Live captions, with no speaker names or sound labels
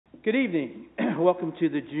Good evening. Welcome to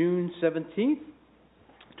the June 17th,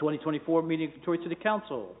 2024 meeting of Detroit City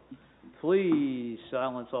Council. Please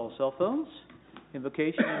silence all cell phones.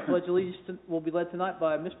 Invocation and pledge allegiance will be led tonight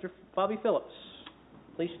by Mr. Bobby Phillips.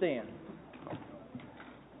 Please stand.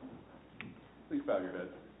 Please bow your head.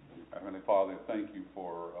 Our Heavenly Father, thank you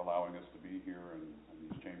for allowing us to be here in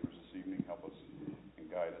these chambers this evening. Help us and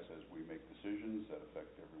guide us as we make decisions that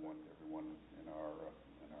affect everyone in our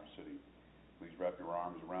city. Please wrap your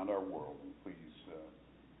arms around our world, and please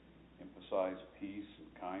emphasize peace and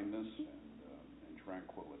kindness and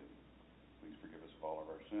tranquility. Please forgive us of all of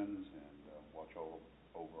our sins and watch over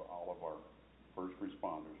all of our first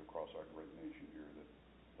responders across our great nation here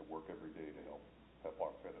that work every day to help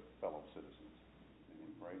our fellow citizens. And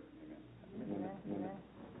we pray, amen. Amen.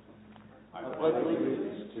 I pledge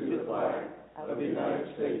allegiance to the flag of the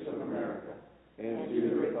United States of America and to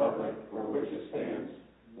the republic for which it stands,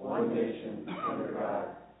 one nation, under God,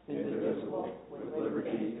 indivisible, with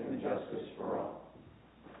liberty and justice for all.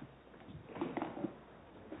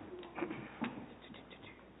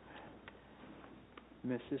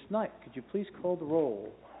 Mrs. Knight, could you please call the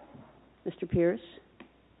roll? Mr. Pierce?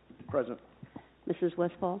 Present. Mrs.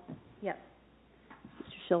 Westfall? Yes.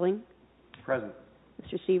 Mr. Schilling? Present.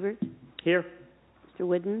 Mr. Sievert? Here. Mr.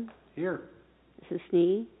 Whidden? Here. Mrs.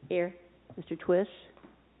 Snee? Here. Mr. Twist?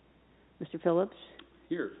 Mr. Phillips?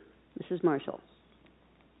 Here. Mrs. Marshall?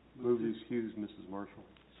 Move to excuse Mrs. Marshall.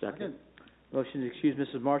 Second. Motion to excuse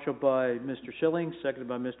Mrs. Marshall by Mr. Schilling, seconded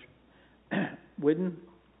by Mr. Whidden.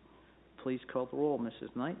 Please call the roll,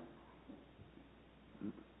 Mrs. Knight.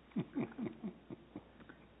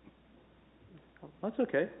 That's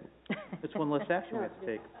okay. It's one less action we have to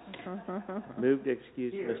take. Move to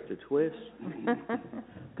excuse Mr. Twist.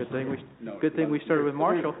 Good thing we started with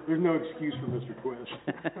Marshall. There's no excuse for Mr. Twist.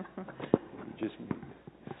 Just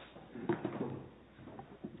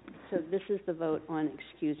So this is the vote on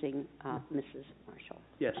excusing Mrs. Marshall.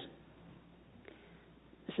 yes.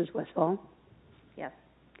 Mrs. Westfall? Yes.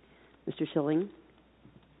 Mr. Schilling?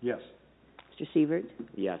 Yes. Mr. Sievert?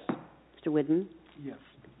 Yes. Mr. Whidden? Yes.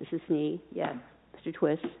 Mrs. Snee? Yes. Mr.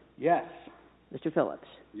 Twist? Yes. Mr. Phillips?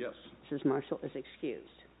 Yes. Mrs. Marshall is excused.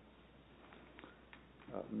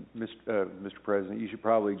 Mr. President, you should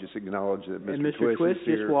probably just acknowledge that And Mr. Mr. Twist is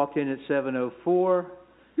here. just walked in at 7:04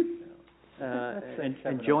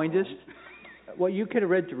 and joined us. Well, you could have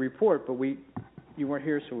read the report, but you weren't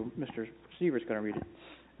here, so Mr. Sievert's going to read it.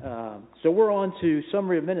 So we're on to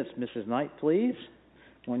summary of minutes, Mrs. Knight, please,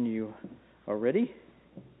 when you are ready.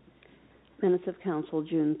 Minutes of Council,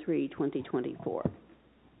 June 3, 2024.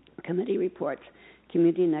 Committee reports.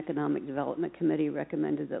 Community and Economic Development Committee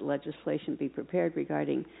recommended that legislation be prepared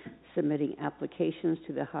regarding submitting applications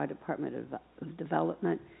to the Ohio Department of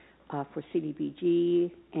Development for CDBG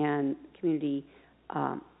and Community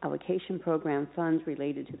Allocation Program funds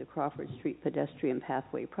related to the Crawford Street Pedestrian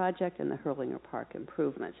Pathway Project and the Hurlinger Park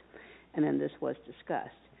improvements. And then this was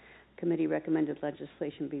discussed. Committee recommended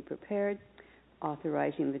legislation be prepared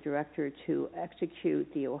authorizing the director to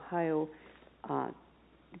execute the Ohio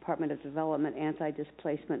Department of Development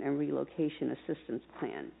Anti-Displacement and Relocation Assistance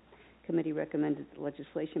Plan. Committee recommended the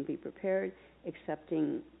legislation be prepared,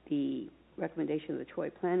 accepting the recommendation of the Troy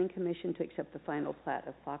Planning Commission to accept the final plat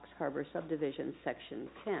of Fox Harbor Subdivision, Section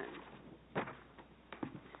 10.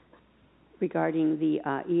 Regarding the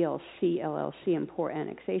ELC, LLC, and Poor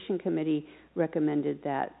Annexation Committee recommended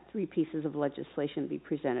that 3 pieces of legislation be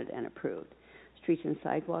presented and approved. Streets and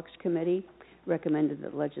Sidewalks Committee recommended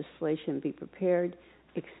that legislation be prepared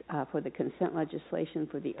for the consent legislation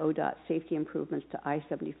for the ODOT safety improvements to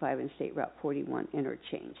I-75 and State Route 41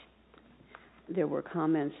 interchange. There were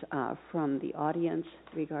comments from the audience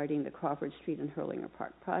regarding the Crawford Street and Hurlinger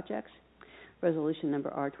Park projects. Resolution number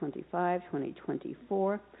R25,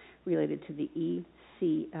 2024, related to the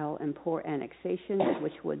ECL and Poor Annexation,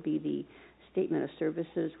 which would be the Statement of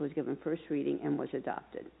Services, was given first reading and was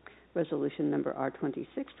adopted. Resolution number R26,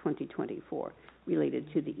 2024, related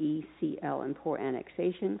to the ECL and Poor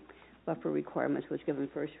Annexation, buffer requirements, was given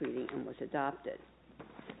first reading and was adopted.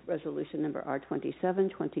 Resolution number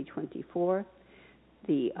R27, 2024,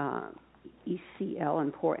 the ECL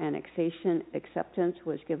and Poor Annexation acceptance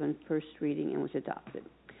was given first reading and was adopted.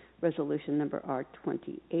 Resolution number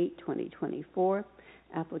R28, 2024,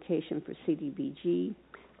 application for CDBG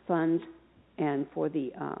funds and for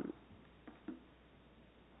the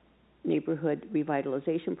Neighborhood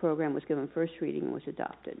Revitalization Program was given first reading and was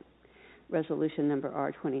adopted. Resolution number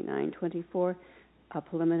R2924, a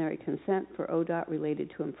preliminary consent for ODOT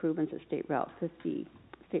related to improvements at State Route 50,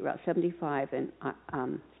 State Route 75, and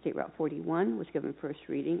State Route 41 was given first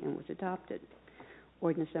reading and was adopted.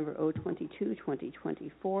 Ordinance number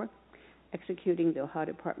O-22-2024, executing the Ohio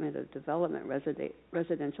Department of Development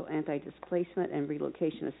Residential Anti-Displacement and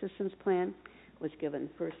Relocation Assistance Plan, was given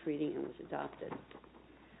first reading and was adopted.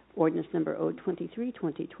 Ordinance number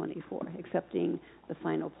O-23-2024, accepting the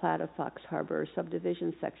final plat of Fox Harbor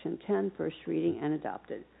Subdivision, Section 10, first reading and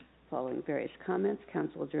adopted. Following various comments,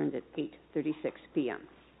 council adjourned at 8:36 p.m.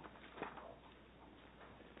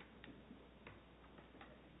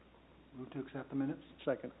 Move to accept the minutes.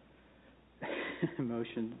 Second.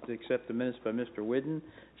 Motion to accept the minutes by Mr. Whidden,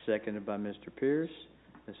 seconded by Mr. Pierce.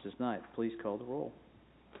 Mrs. Knight, please call the roll.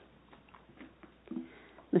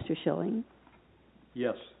 Mr. Schilling,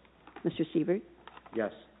 Yes. Mr. Siebert,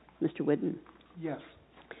 Yes. Mr. Whidden, Yes.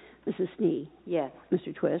 Mrs. Snee. Yes.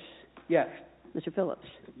 Mr. Twist, Yes. Mr. Phillips,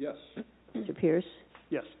 Yes. Mr. Pierce,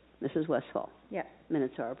 Yes. Mrs. Westfall. Yes.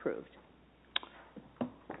 Minutes are approved.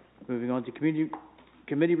 Moving on to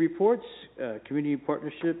committee reports, Community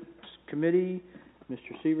Partnerships Committee.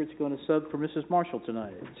 Mr. Siebert's going to sub for Mrs. Marshall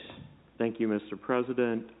tonight. Thank you, Mr.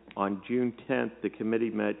 President. On June 10th, the committee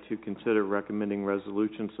met to consider recommending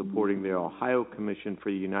resolution supporting the Ohio Commission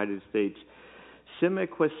for the United States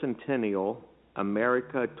Semiquacentennial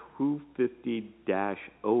America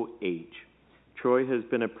 250-OH. Troy has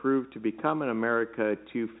been approved to become an America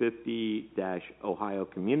 250-Ohio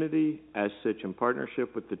community, as such in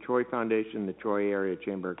partnership with the Troy Foundation, the Troy Area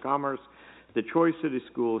Chamber of Commerce, the Troy City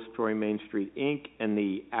Schools, Troy Main Street, Inc., and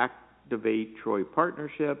the Activate Troy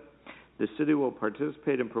Partnership. The city will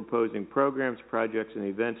participate in proposing programs, projects, and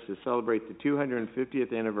events to celebrate the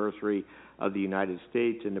 250th anniversary of the United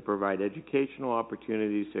States and to provide educational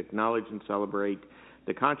opportunities to acknowledge and celebrate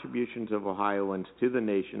the contributions of Ohioans to the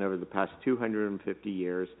nation over the past 250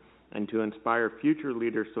 years and to inspire future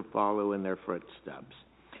leaders to follow in their footsteps.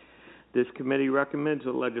 This committee recommends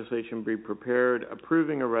that legislation be prepared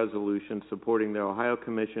approving a resolution supporting the Ohio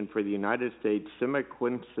Commission for the United States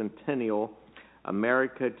Semiquacentennial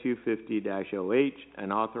America 250-OH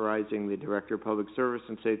and authorizing the Director of Public Service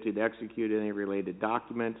and Safety to execute any related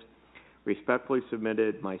documents. Respectfully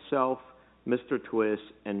submitted, myself, Mr. Twist,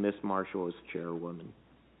 and Ms. Marshall as chairwoman.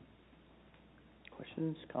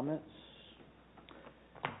 Questions, comments?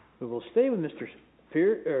 We will stay with Mr.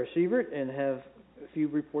 Siebert and have a few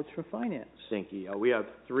reports from Finance. Thank you. We have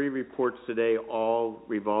 3 reports today, all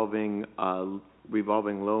revolving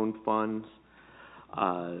loan funds.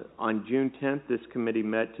 On June 10th, this committee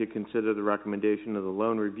met to consider the recommendation of the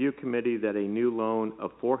Loan Review Committee that a new loan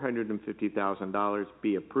of $450,000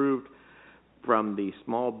 be approved from the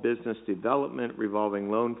Small Business Development Revolving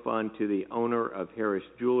Loan Fund to the owner of Harris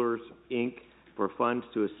Jewelers, Inc., for funds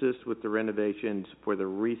to assist with the renovations for the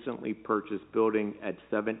recently purchased building at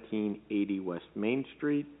 1780 West Main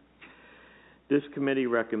Street. This committee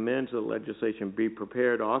recommends that legislation be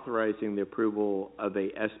prepared authorizing the approval of a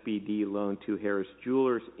SBD loan to Harris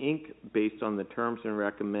Jewelers, Inc., based on the terms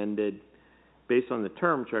recommended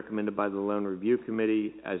by the Loan Review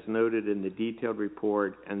Committee, as noted in the detailed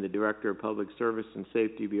report, and the Director of Public Service and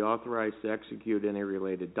Safety be authorized to execute any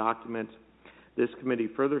related documents. This committee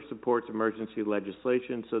further supports emergency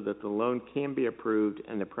legislation so that the loan can be approved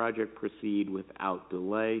and the project proceed without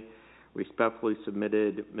delay. Respectfully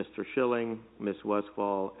submitted, Mr. Schilling, Ms.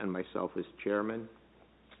 Westfall, and myself as chairman.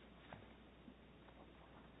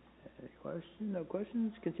 Any questions? No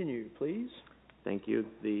questions? Continue, please. Thank you.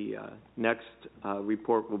 The next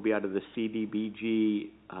report will be out of the CDBG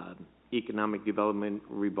Economic Development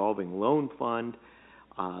Revolving Loan Fund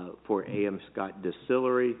for A.M. Scott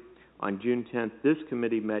Distillery. On June 10th, this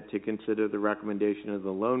committee met to consider the recommendation of the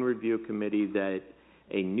Loan Review Committee that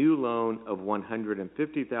a new loan of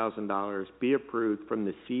 $150,000 be approved from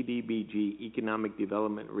the CDBG Economic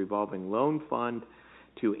Development Revolving Loan Fund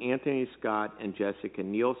to Anthony Scott and Jessica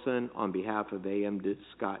Nielsen on behalf of A.M.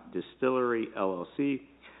 Scott Distillery, LLC,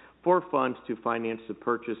 for funds to finance the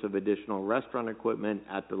purchase of additional restaurant equipment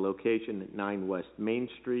at the location at 9 West Main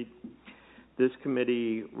Street. This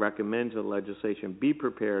committee recommends that legislation be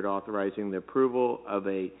prepared authorizing the approval of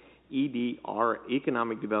a EDR,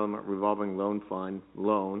 Economic Development Revolving Loan Fund,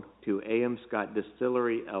 loan to A.M. Scott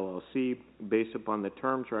Distillery, LLC, based upon the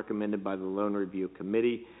terms recommended by the Loan Review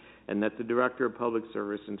Committee, and that the Director of Public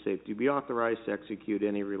Service and Safety be authorized to execute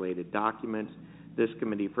any related documents. This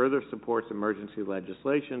committee further supports emergency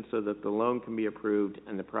legislation so that the loan can be approved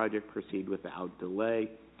and the project proceed without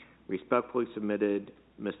delay. Respectfully submitted,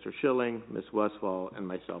 Mr. Schilling, Ms. Westfall, and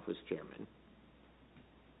myself as chairman.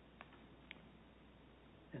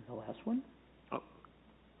 And the last one?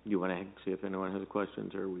 You want to see if anyone has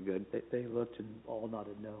questions, or are we good? They looked and all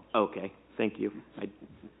nodded no. Okay, thank you.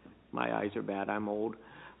 My eyes are bad. I'm old.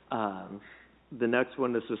 The next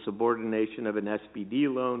one is the subordination of an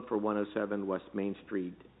SBD loan for 107 West Main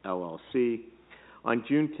Street LLC. On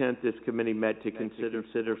June 10th, this committee met to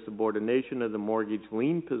consider subordination of the mortgage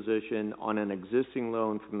lien position on an existing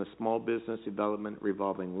loan from the Small Business Development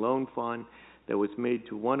Revolving Loan Fund that was made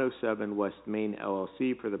to 107 West Main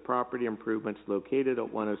LLC for the property improvements located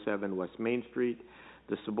at 107 West Main Street.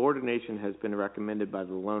 The subordination has been recommended by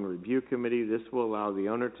the Loan Review Committee. This will allow the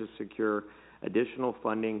owner to secure additional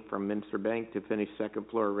funding from Minster Bank to finish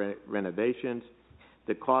second-floor renovations,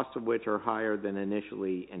 the costs of which are higher than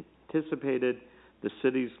initially anticipated. The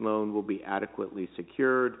city's loan will be adequately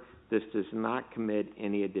secured. This does not commit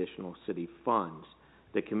any additional city funds.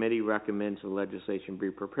 The committee recommends the legislation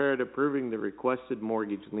be prepared approving the requested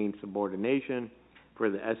mortgage lien subordination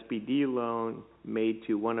for the SBD loan made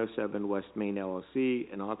to 107 West Main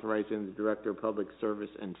LLC and authorizing the Director of Public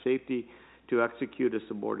Service and Safety to execute a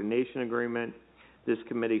subordination agreement. This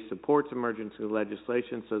committee supports emergency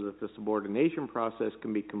legislation so that the subordination process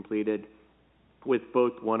can be completed with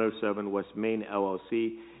both 107 West Main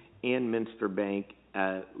LLC and Minster Bank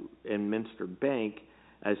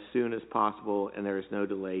as soon as possible, and there is no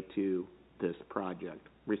delay to this project.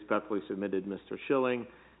 Respectfully submitted, Mr. Schilling,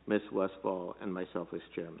 Ms. Westfall, and myself as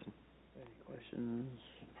chairman. Any questions,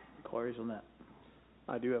 inquiries on that?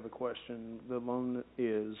 I do have a question. The loan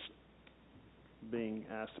is being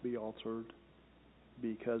asked to be altered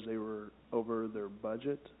because they were over their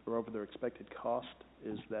budget or over their expected cost.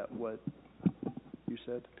 Is that what you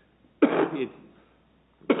said? You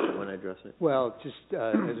want to address it? Well, just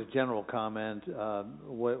as a general comment,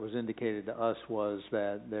 what was indicated to us was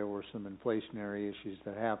that there were some inflationary issues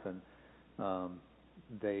that happened.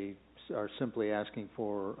 They are simply asking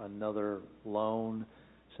for another loan,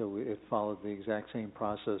 so it followed the exact same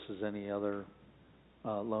process as any other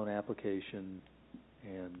loan application,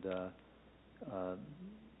 and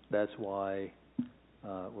that's why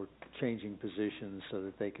we're changing positions so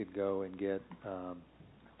that they could go and get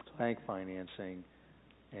bank financing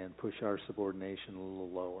and push our subordination a little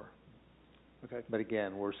lower. Okay. But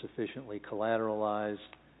again, we're sufficiently collateralized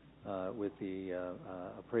with the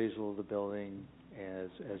appraisal of the building as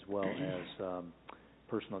well as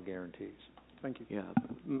personal guarantees. Thank you. Yeah.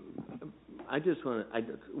 I just want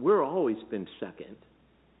to, we're always been second,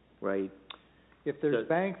 right? If there's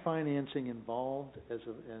bank financing involved,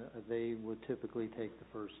 they would typically take the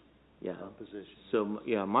first position. So,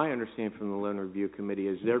 yeah, my understanding from the Loan Review Committee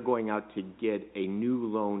is they're going out to get a new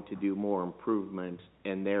loan to do more improvements,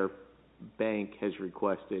 and their bank has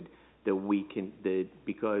requested that we can,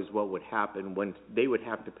 because what would happen when they would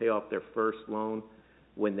have to pay off their first loan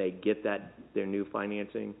when they get their new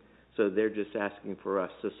financing. So they're just asking for us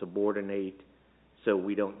to subordinate so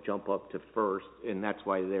we don't jump up to first, and that's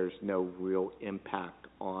why there's no real impact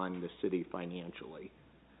on the city financially,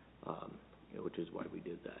 which is why we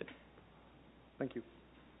did that. Thank you.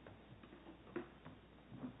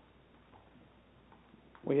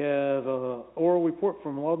 We have an oral report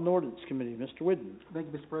from Law and Ordinance Committee. Mr. Whidden.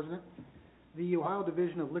 Thank you, Mr. President. The Ohio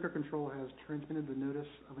Division of Liquor Control has transmitted the notice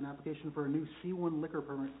of an application for a new C1 liquor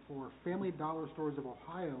permit for Family Dollar Stores of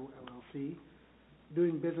Ohio, LLC,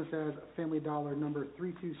 doing business as Family Dollar number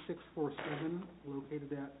 32647,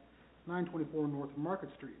 located at 924 North Market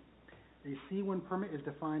Street. A C1 permit is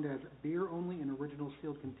defined as beer only in original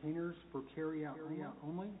sealed containers for carry-out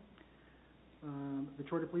only. The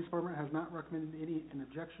Troy Police Department has not recommended an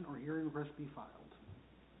objection or hearing request be filed.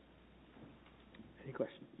 Any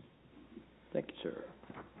questions? Thank you, sir.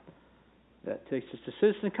 That takes us to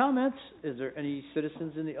citizen comments. Is there any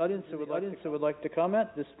citizens in the audience that would like to comment?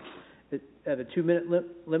 At a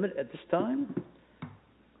 2-minute limit at this time?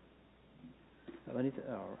 Have anything?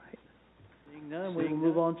 All right. Seeing none, we will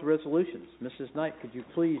move on to resolutions. Mrs. Knight, could you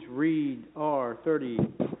please read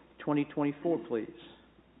R30-2024, please?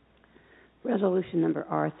 Resolution number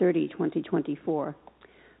R30-2024.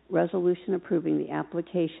 Resolution approving the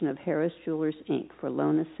application of Harris Jewelers, Inc. for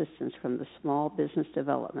loan assistance from the Small Business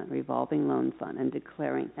Development Revolving Loan Fund and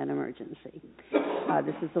declaring an emergency.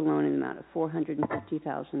 This is a loan in the amount of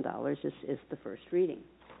 $450,000. This is the first reading.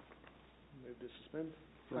 Move to suspend.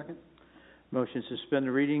 Second. Motion to suspend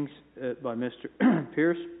the readings by Mr.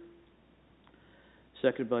 Pierce,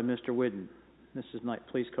 seconded by Mr. Whidden. Mrs. Knight,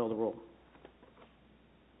 please call the roll.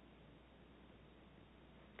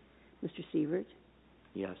 Mr. Sievert?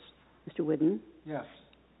 Yes. Mr. Whidden? Yes.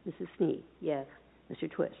 Mrs. Sneed? Yes. Mr.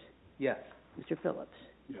 Twist? Yes. Mr. Phillips?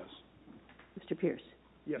 Yes. Mr. Pierce?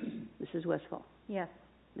 Yes. Mrs. Westfall? Yes.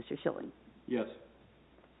 Mr. Schilling? Yes.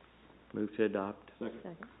 Move to adopt.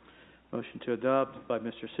 Second. Motion to adopt by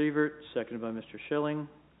Mr. Sievert, seconded by Mr. Schilling.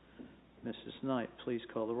 Mrs. Knight, please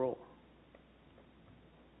call the roll.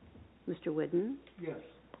 Mr. Whidden? Yes.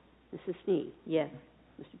 Mrs. Snee? Yes.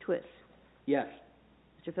 Mr. Twist? Yes.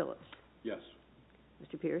 Mr. Phillips? Yes.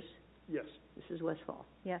 Mr. Pierce? Yes. Mrs. Westfall?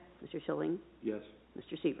 Yes. Mr. Schilling? Yes.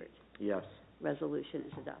 Mr. Siebert? Yes. Resolution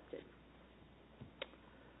is adopted.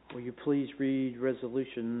 Will you please read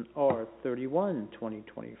Resolution R 31,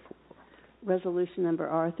 2024? Resolution number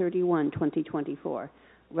R 31, 2024.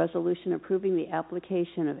 Resolution approving the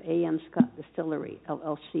application of A.M. Scott Distillery,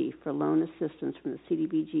 LLC, for loan assistance from the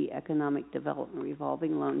CDBG Economic Development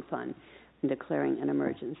Revolving Loan Fund and declaring an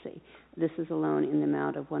emergency. This is a loan in the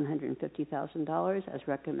amount of $150,000 as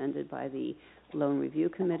recommended by the Loan Review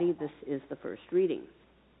Committee. This is the first reading.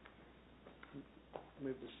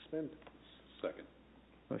 Move to suspend. Second.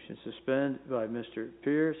 Motion to suspend by Mr.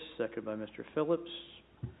 Pierce, second by Mr. Phillips.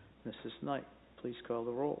 Mrs. Knight, please call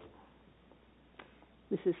the roll.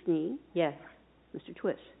 Mrs. Snee? Yes. Mr.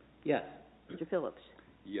 Twist? Yes. Mr. Phillips?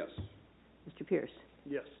 Yes. Mr. Pierce?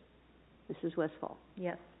 Yes. Mrs. Westfall?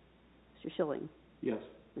 Yes. Mr. Schilling? Yes.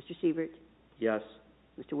 Mr. Siebert? Yes.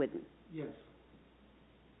 Mr. Whidden? Yes.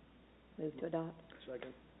 Move to adopt.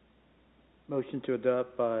 Second. Motion to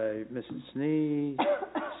adopt by Mrs. Snee,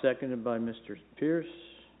 seconded by Mr. Pierce.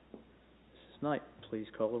 Mrs. Knight, please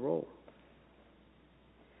call the roll.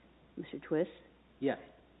 Mr. Twist? Yes.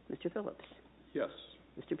 Mr. Phillips? Yes.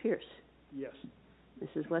 Mr. Pierce? Yes.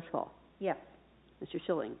 Mrs. Westfall? Yes. Mr.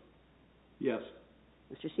 Schilling? Yes.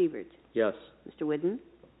 Mr. Siebert? Yes. Mr. Whidden?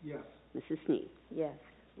 Yes. Mrs. Snee? Yes.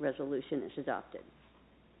 Resolution is adopted.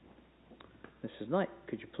 Mrs. Knight,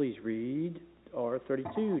 could you please read R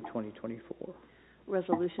 32, 2024?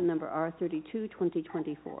 Resolution number R 32,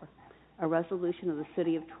 2024. A resolution of the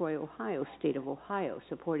City of Troy, Ohio, State of Ohio,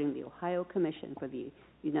 supporting the Ohio Commission for the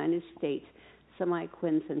United States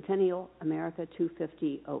Semi-Quincentennial America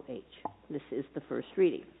 250 OH. This is the first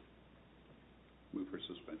reading. Move for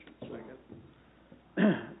suspension.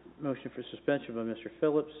 Second. Motion for suspension by Mr.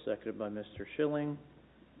 Phillips, seconded by Mr. Schilling.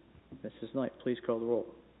 Mrs. Knight, please call the roll.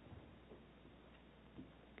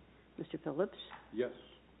 Mr. Phillips? Yes.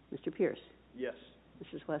 Mr. Pierce? Yes.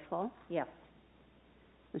 Mrs. Westfall? Yes.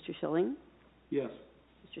 Mr. Schilling? Yes.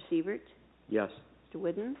 Mr. Siebert? Yes. Mr.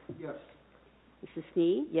 Whidden? Yes. Mrs.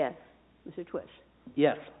 Snee? Yes. Mr. Twist?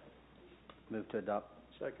 Yes. Move to adopt.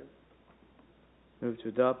 Second. Move to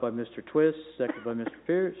adopt by Mr. Twist, seconded by Mr.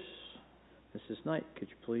 Pierce. Mrs. Knight, could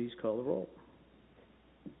you please call the roll?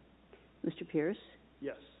 Mr. Pierce?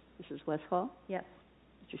 Yes. Mrs. Westfall? Yes.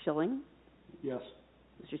 Mr. Schilling? Yes.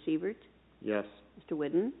 Mr. Siebert? Yes. Mr.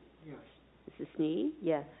 Whidden? Yes. Mrs. Snee?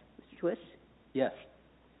 Yes. Mr. Twist? Yes.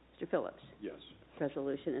 Mr. Phillips? Yes.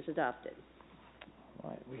 Resolution is adopted. All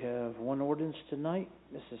right, we have one ordinance tonight.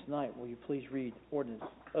 Mrs. Knight, will you please read ordinance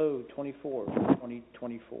O 24,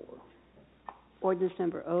 2024? Ordinance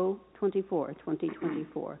number O 24,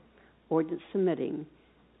 2024. Ordinance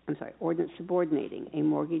subordinating a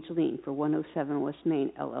mortgage lien for 107 West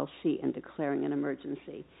Main LLC and declaring an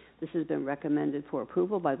emergency. This has been recommended for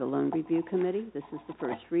approval by the Loan Review Committee. This is the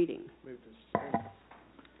first reading. Move to suspend.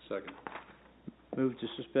 Second. Move to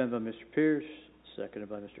suspend by Mr. Pierce, seconded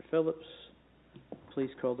by Mr. Phillips. Please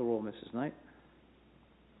call the roll, Mrs. Knight.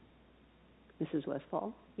 Mrs.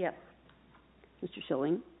 Westfall? Yes. Mr.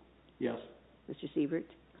 Schilling? Yes. Mr. Siebert?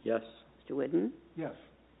 Yes. Mr. Whidden? Yes.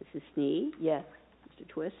 Mrs. Snee? Yes. Mr.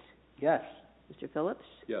 Twist? Yes. Mr. Phillips?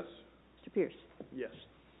 Yes. Mr. Pierce? Yes.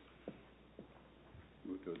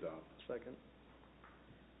 Move to adopt. Second.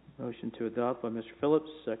 Motion to adopt by Mr. Phillips,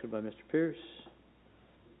 seconded by Mr. Pierce.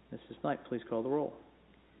 Mrs. Knight, please call the roll.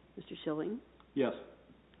 Mr. Schilling? Yes.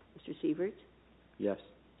 Mr. Siebert? Yes.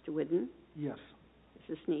 Mr. Whidden? Yes.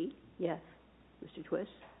 Mrs. Snee? Yes. Mr. Twist?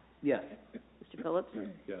 Yes. Mr. Phillips?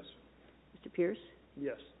 Yes. Mr. Pierce?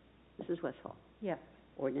 Yes. Mrs. Westfall? Yes.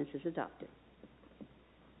 Ordinance is adopted.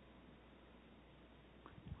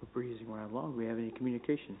 We're breezing right along. Do we have any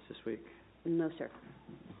communications this week? No, sir.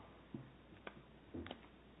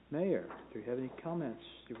 Mayor, do you have any comments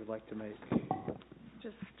you would like to make?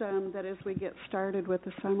 Just that as we get started with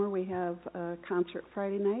the summer, we have a concert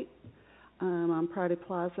Friday night on Prada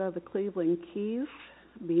Plaza, the Cleveland Keys,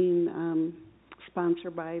 being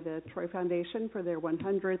sponsored by the Troy Foundation for their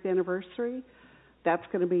 100th anniversary. That's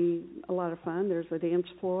going to be a lot of fun. There's a dance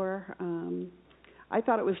floor. I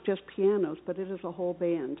thought it was just pianos, but it is a whole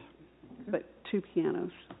band, but 2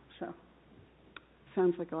 pianos. So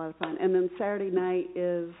sounds like a lot of fun. And then Saturday night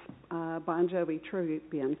is Bon Jovi tribute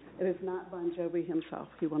band. It is not Bon Jovi himself.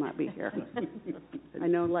 He will not be here. I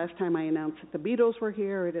know last time I announced that the Beatles were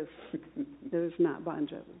here. It is not Bon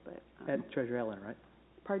Jovi, but At Treasure Island, right?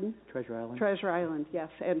 pardon? Treasure Island? Treasure Island, yes,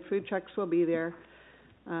 and food trucks will be there.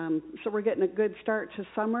 So we're getting a good start to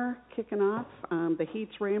summer kicking off. The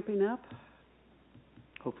heat's ramping up.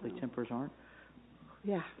 Hopefully tempers aren't.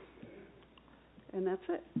 Yeah. And that's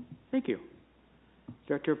it. Thank you.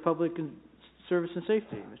 Director of Public Service and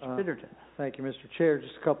Safety, Mr. Pitterton. Thank you, Mr. Chair.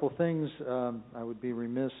 Just a couple of things. I would be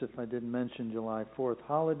remiss if I didn't mention July 4th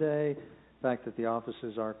holiday, the fact that the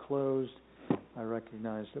offices are closed. I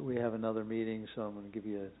recognize that we have another meeting, so I'm going to give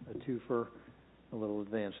you a twofer, a little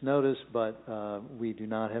advance notice, but we do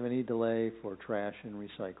not have any delay for trash and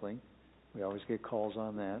recycling. We always get calls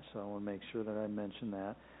on that, so I want to make sure that I mention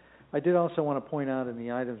that. I did also want to point out in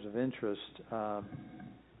the items of interest,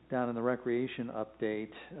 down in the recreation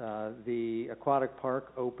update, the aquatic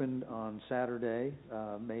park opened on Saturday,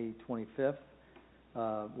 May 25th.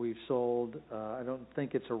 We've sold, I don't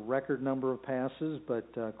think it's a record number of passes, but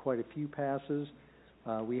quite a few passes.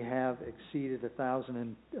 We have exceeded 1,000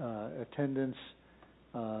 in attendance,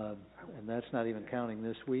 and that's not even counting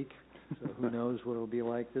this week, so who knows what it'll be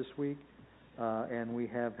like this week. And we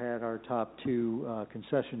have had our top 2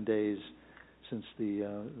 concession days since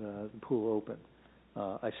the pool opened.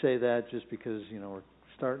 I say that just because, you know, we're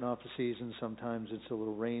starting off the season. Sometimes it's a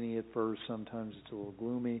little rainy at first, sometimes it's a little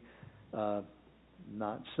gloomy.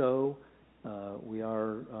 Not so. We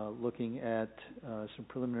are looking at some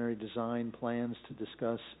preliminary design plans to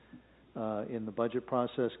discuss in the budget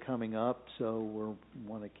process coming up, so we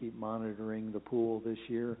want to keep monitoring the pool this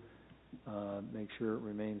year, make sure it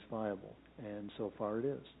remains viable, and so far it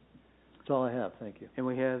is. That's all I have. Thank you. And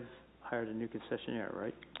we have hired a new concessionaire,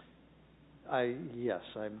 right? Yes,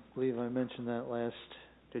 I believe I mentioned that last.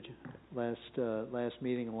 Did you? Last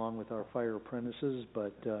meeting along with our fire apprentices,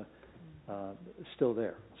 but still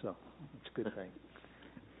there, so it's a good thing.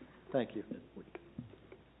 Thank you.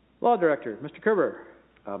 Law Director, Mr. Kerber.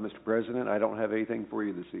 Mr. President, I don't have anything for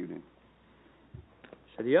you this evening.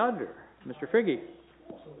 City Auditor, Mr. Frigge.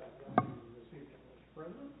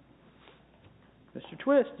 Mr.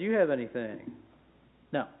 Twist, do you have anything?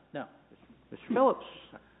 No. Mr. Phillips.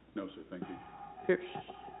 No, sir, thank you. Pierce.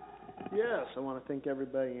 Yes, I want to thank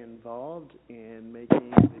everybody involved in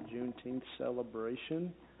making the Juneteenth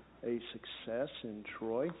celebration a success in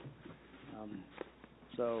Troy.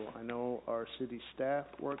 So I know our city staff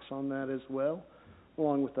works on that as well,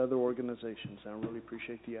 along with other organizations. I really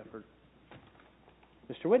appreciate the effort.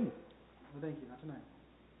 Mr. Whidden. Well, thank you, not tonight.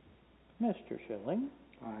 Mr. Schilling.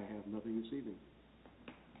 I have nothing this evening.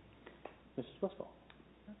 Mrs. Westfall.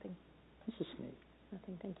 Nothing. Mrs. Snead.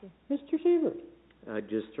 Nothing, thank you. Mr. Sievert.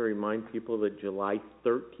 Just to remind people that July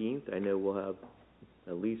 13th, I know we'll have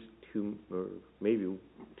at least 2, or maybe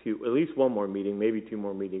 2, at least 1 more meeting, maybe 2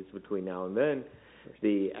 more meetings between now and then.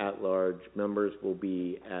 The at-large members will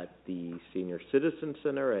be at the Senior Citizen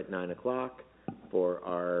Center at 9 o'clock for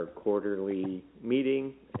our quarterly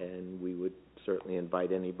meeting, and we would certainly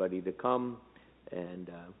invite anybody to come and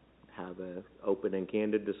have an open and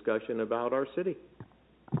candid discussion about our city.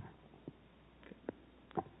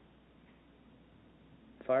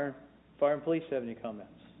 Fire and police have any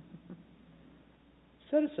comments?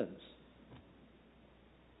 Citizens?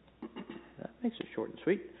 That makes it short and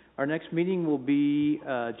sweet. Our next meeting will be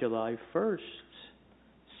July 1st,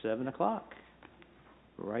 7 o'clock,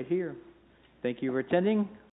 right here. Thank you for attending.